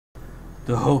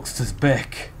The Hulkster's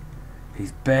back.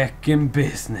 He's back in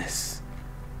business.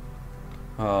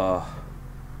 Oh.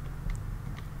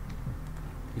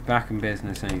 He's back in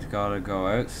business and he's gotta go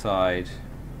outside.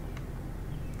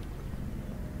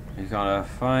 He's gotta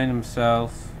find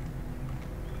himself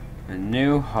a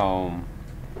new home.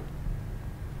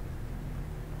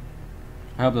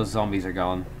 I hope those zombies are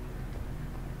gone.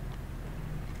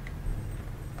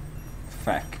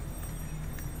 Feck.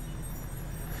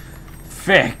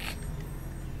 Feck!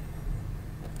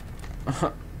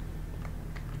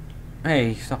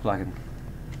 Hey, stop lagging.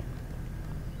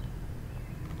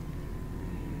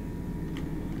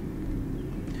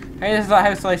 Hey, this is that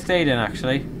house I stayed in,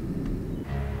 actually.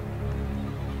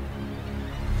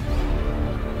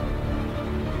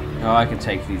 Oh, I can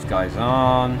take these guys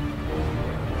on.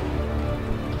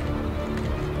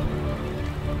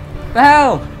 The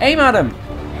hell? Aim at him!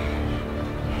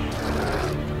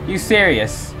 You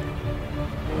serious?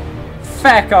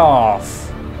 Feck off!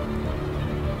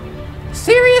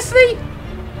 Seriously?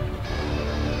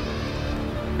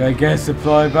 I guess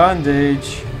apply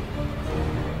bandage.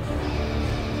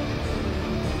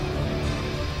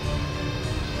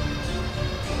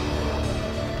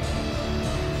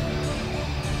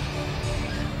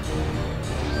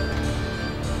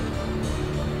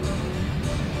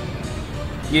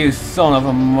 You son of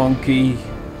a monkey.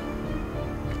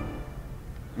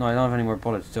 No, I don't have any more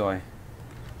bullets, do I?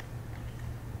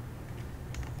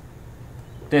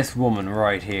 This woman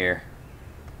right here.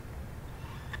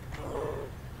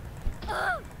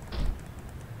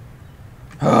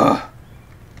 Hey,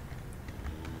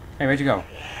 where'd you go?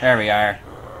 There we are.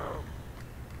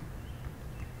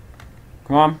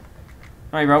 Come on.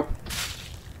 Hi, bro.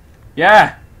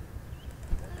 Yeah!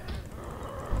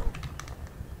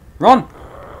 Run!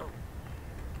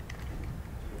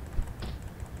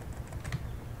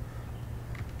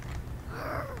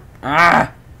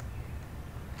 Ah!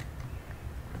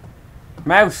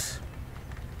 Mouse!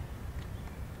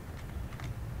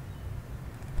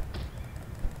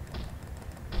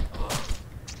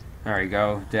 There we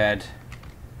go, dead.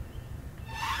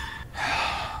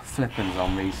 Flippin'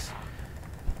 zombies.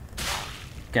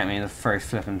 Get me in the first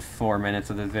flippin' 4 minutes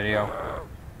of this video.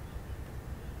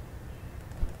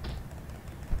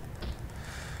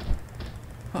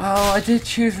 Well, I did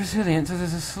choose resilient, so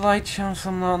there's a slight chance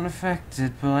I'm not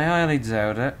infected, but I highly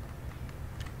doubt it.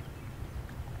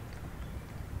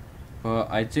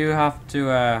 But I do have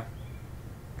to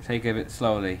take it a bit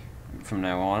slowly from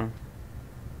now on.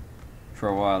 For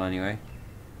a while anyway.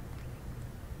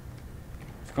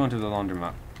 Let's go into the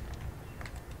laundromat.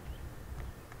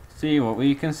 See what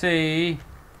we can see.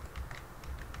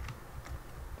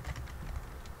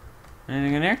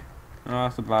 Anything in here? Oh,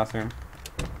 it's the bathroom.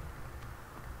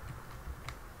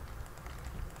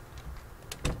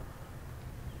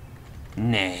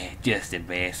 Nah, just a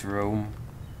bathroom.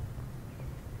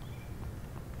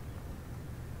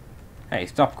 Hey,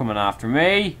 stop coming after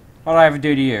me. What did I ever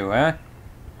do to you, eh?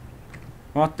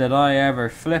 What did I ever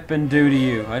flippin' do to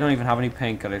you? I don't even have any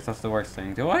painkillers, that's the worst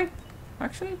thing. Do I?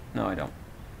 Actually? No, I don't.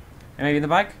 Maybe in the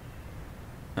bag?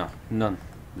 No, none.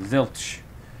 Zilch.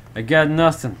 I got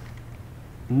nothing.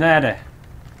 Nada.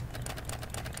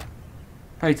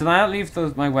 Wait, did I not leave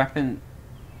my weapon?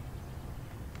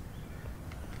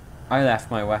 I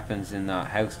left my weapons in that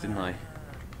house, didn't I?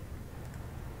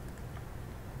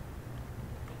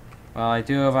 Well, I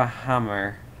do have a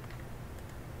hammer.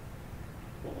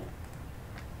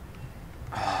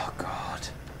 Oh, God.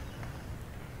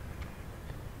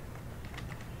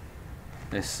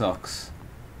 This sucks.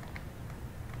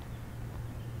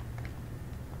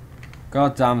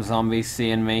 Goddamn zombies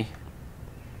seeing me.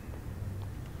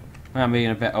 I'm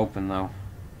being a bit open, though.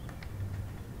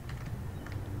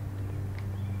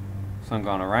 So I'm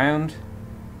going around.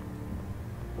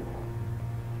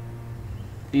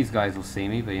 These guys will see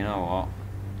me, but you know what?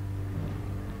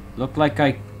 Look like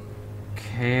I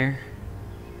care.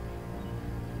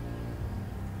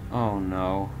 Oh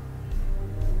no.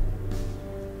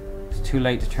 It's too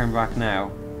late to turn back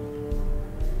now.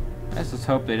 Let's just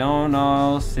hope they don't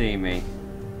all see me.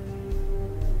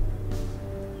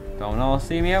 Don't all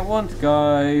see me at once,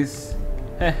 guys.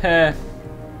 Heh.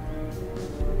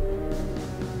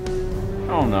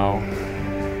 Oh no.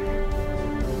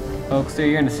 Hulkster,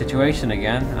 you're in a situation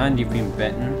again, and you've been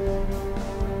bitten.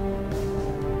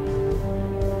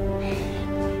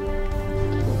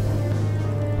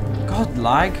 God,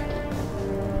 lag.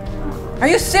 Are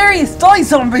you serious? Die,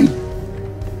 zombie!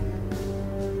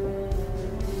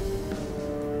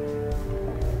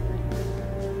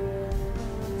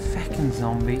 Feckin'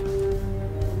 zombie.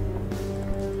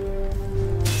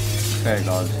 Fair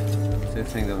God. This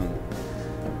thing doesn't...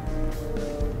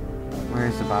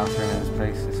 Where's the bathroom in this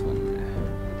place? This one.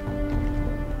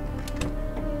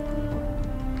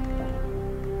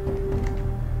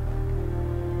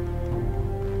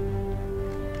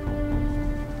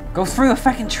 Go through the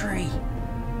fucking tree!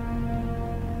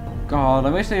 God,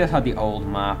 I wish they just had the old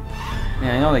map.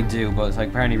 Yeah, I know they do, but it's like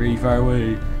apparently really far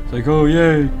away. It's like, oh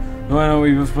yay! Why don't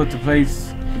we just put the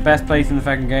best place in the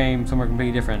fucking game somewhere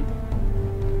completely different?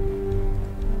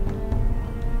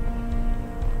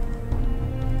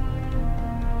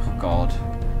 Oh God.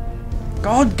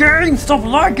 God, game! Stop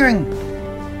lagging!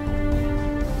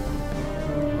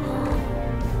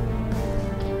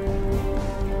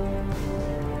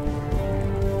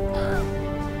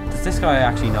 Does this guy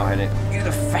actually know how to use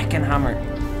a fucking hammer?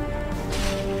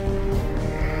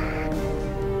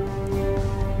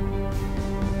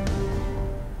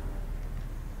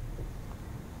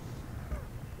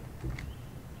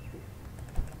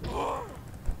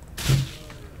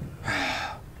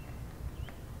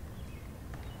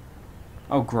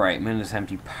 Oh great, I'm in this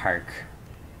empty park.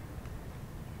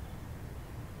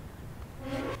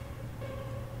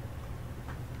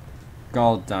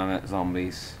 God damn it,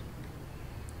 zombies.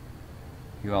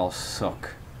 You all suck.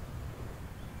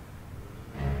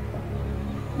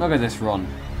 Look at this run.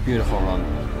 Beautiful run.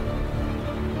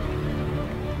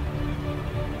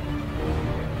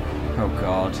 Oh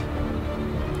God.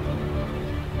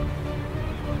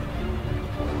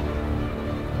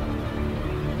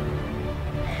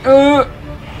 Oh.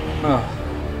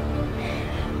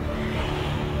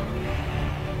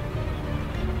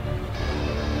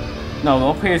 No,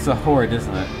 up here's the horde,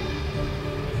 isn't it?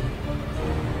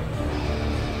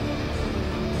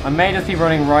 I may just be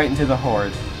running right into the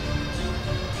horde.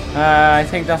 I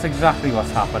think that's exactly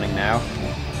what's happening now.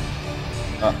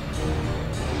 Oh.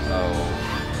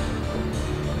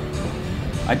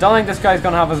 I don't think this guy's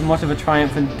gonna have as much of a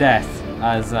triumphant death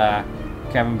as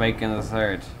Kevin Bacon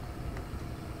III.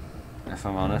 If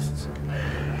I'm honest.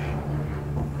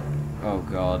 Oh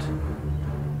God.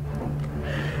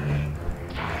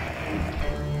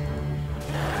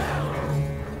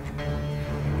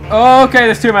 Oh, okay,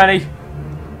 there's too many.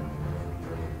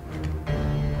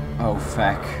 Oh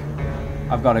feck.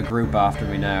 I've got a group after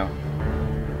me now.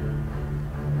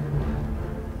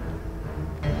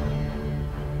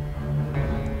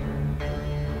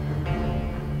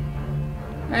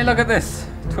 Hey, look at this.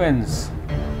 Twins.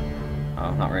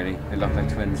 Oh, not really. They look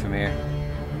like twins from here.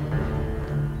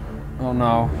 Oh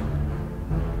no.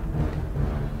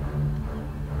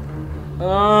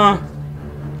 Well,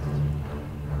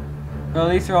 at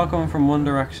least they're all coming from one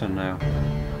direction now.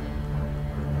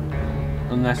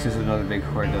 Unless there's another big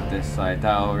horde at this side.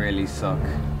 That'll really suck.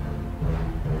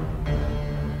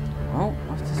 Oh,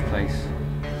 what's this place?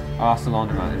 Oh, it's the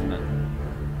laundromat, isn't it?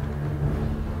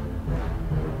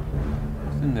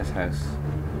 What's in this house?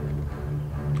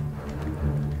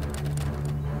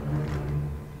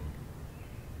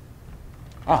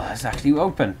 Oh, that's actually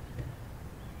open.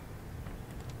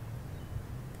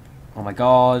 Oh my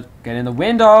God, get in the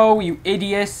window, you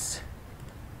idiots!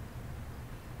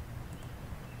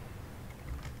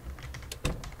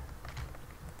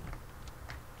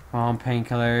 Come on,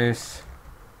 painkillers.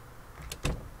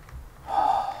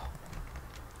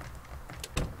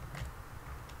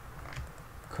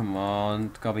 Come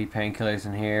on, gotta be painkillers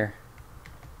in here.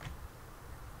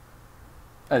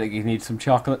 I think you need some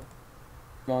chocolate.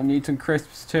 Gonna need some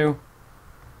crisps too.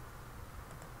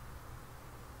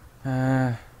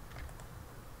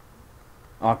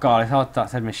 Oh God, I thought that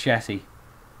said machete.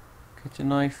 Kitchen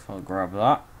knife, I'll grab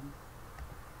that.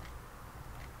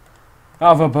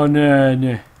 Have a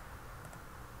banana.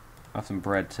 Have some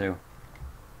bread too.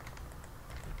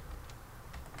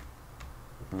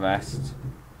 Vest.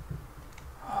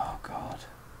 Oh God.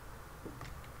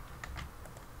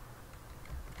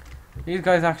 These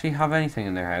guys actually have anything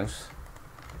in their house?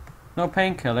 No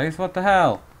painkillers? What the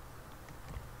hell?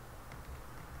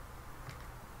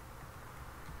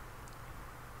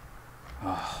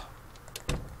 Oh.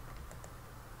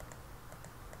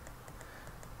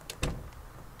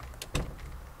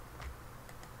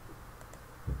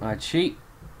 I'd cheat.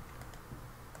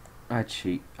 I'd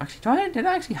cheat. Actually, did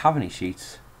I actually have any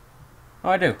sheets? Oh,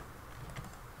 I do.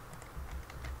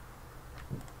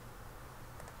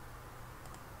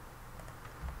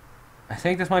 I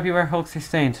think this might be where Hulkster's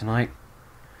staying tonight.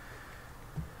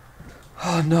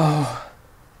 Oh no.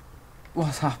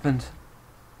 What's happened?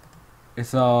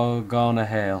 It's all gone to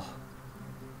hell.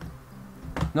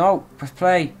 No, press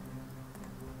play.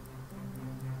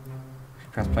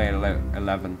 Press play at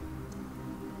 11.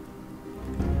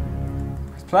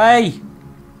 Press play!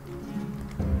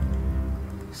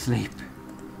 Sleep.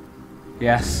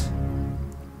 Yes.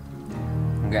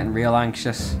 I'm getting real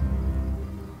anxious.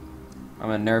 I'm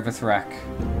a nervous wreck.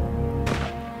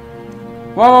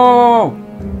 Whoa, whoa, whoa, whoa!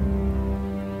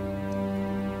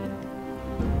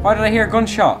 Why did I hear a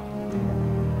gunshot?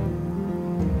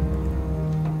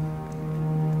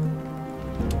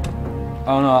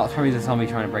 Oh no, that's probably the zombie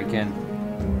trying to break in.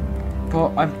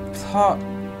 But I thought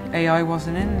AI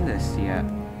wasn't in this yet.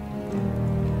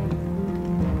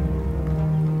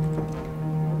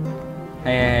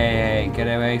 Hey, hey, hey, get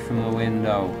away from the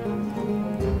window.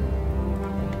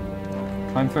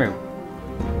 Climb through.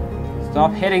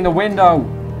 Stop hitting the window!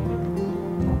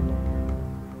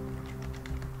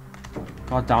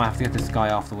 God damn, I have to get this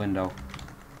guy off the window.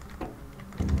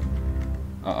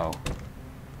 Uh-oh.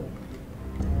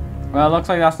 Well, it looks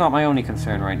like that's not my only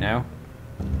concern right now.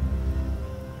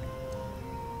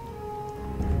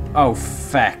 Oh,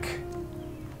 feck.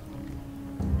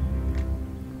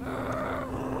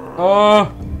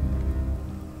 Oh!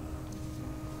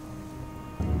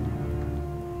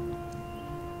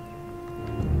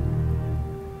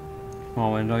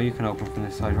 Small window, you can open from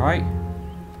this side, right?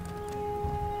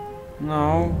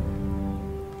 No.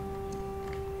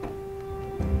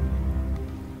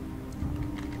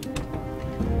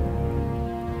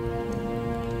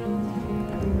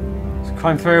 Let's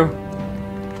climb through.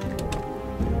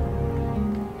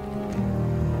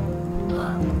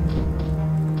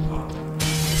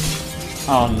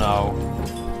 Oh no.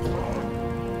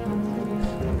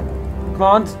 Come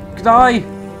on, die!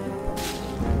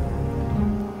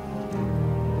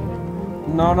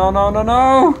 No, no, no, no,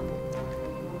 no!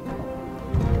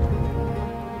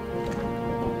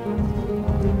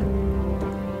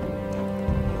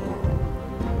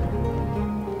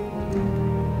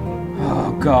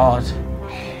 Oh God.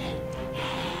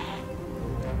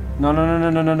 No, no, no, no,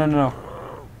 no, no, no, no.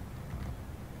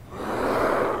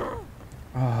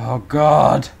 Oh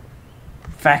God.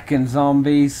 Feckin'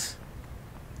 zombies.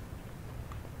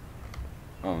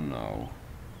 Oh no.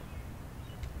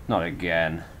 Not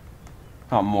again.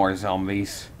 Not more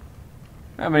zombies.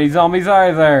 How many zombies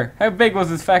are there? How big was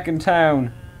this feckin'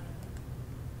 town?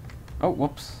 Oh,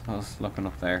 whoops. I was looking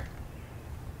up there.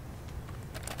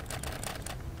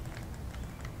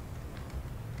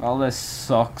 All this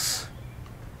sucks.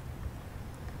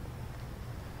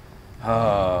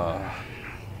 Oh.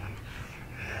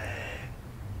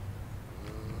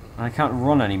 I can't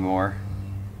run anymore.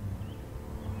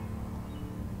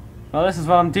 Well, this is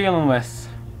what I'm dealing with.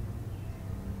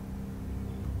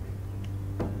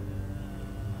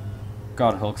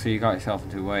 God, Hulkster, you got yourself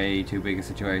into way too big a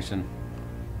situation.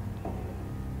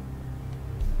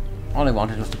 All I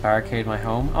wanted was to barricade my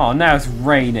home. Oh, now it's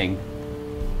raining.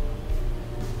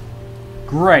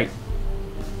 Great.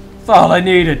 That's all I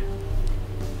needed.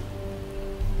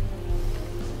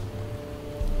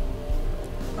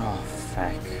 Oh,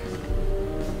 feck.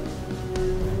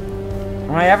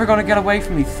 Am I ever gonna get away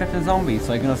from these flipping zombies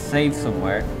so I'm gonna save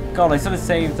somewhere? God, I should have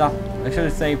saved up. I should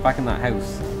have saved back in that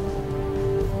house.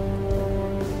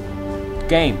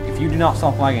 Game, if you do not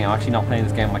stop lagging, I'm actually not playing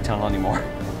this game on my channel anymore.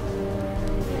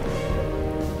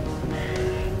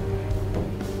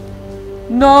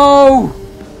 No!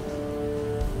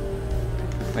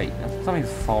 Wait,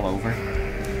 something's fall over.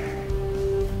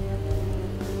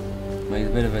 Wait, a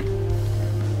bit of a...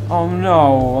 Oh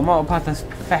no, I'm out at this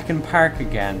feckin' park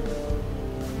again.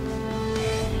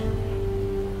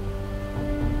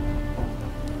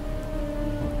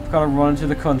 I've gotta run into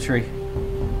the country.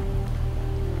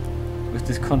 With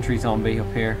this country zombie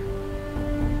up here.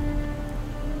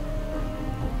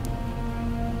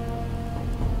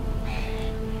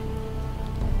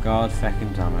 God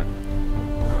feckin' damn it.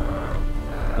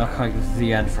 Looks like this is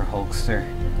the end for Hulkster.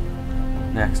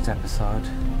 Next episode.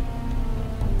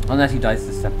 Unless he dies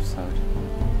this episode.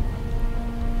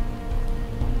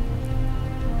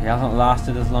 He hasn't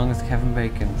lasted as long as Kevin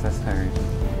Bacon's, that's heard.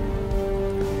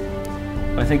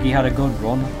 But I think he had a good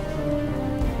run.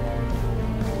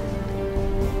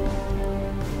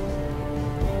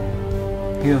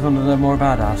 He was one of the more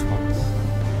badass ones.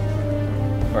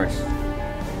 First.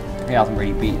 He hasn't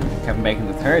really beaten Kevin Bacon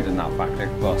the third in that factor,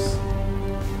 but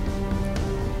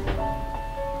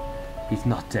he's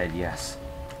not dead yet.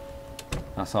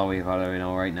 That's all we've got to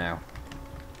know right now.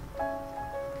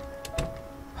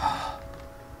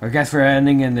 I guess we're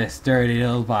ending in this dirty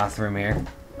little bathroom here.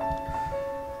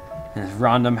 In this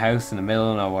random house in the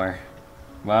middle of nowhere.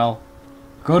 Well,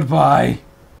 goodbye.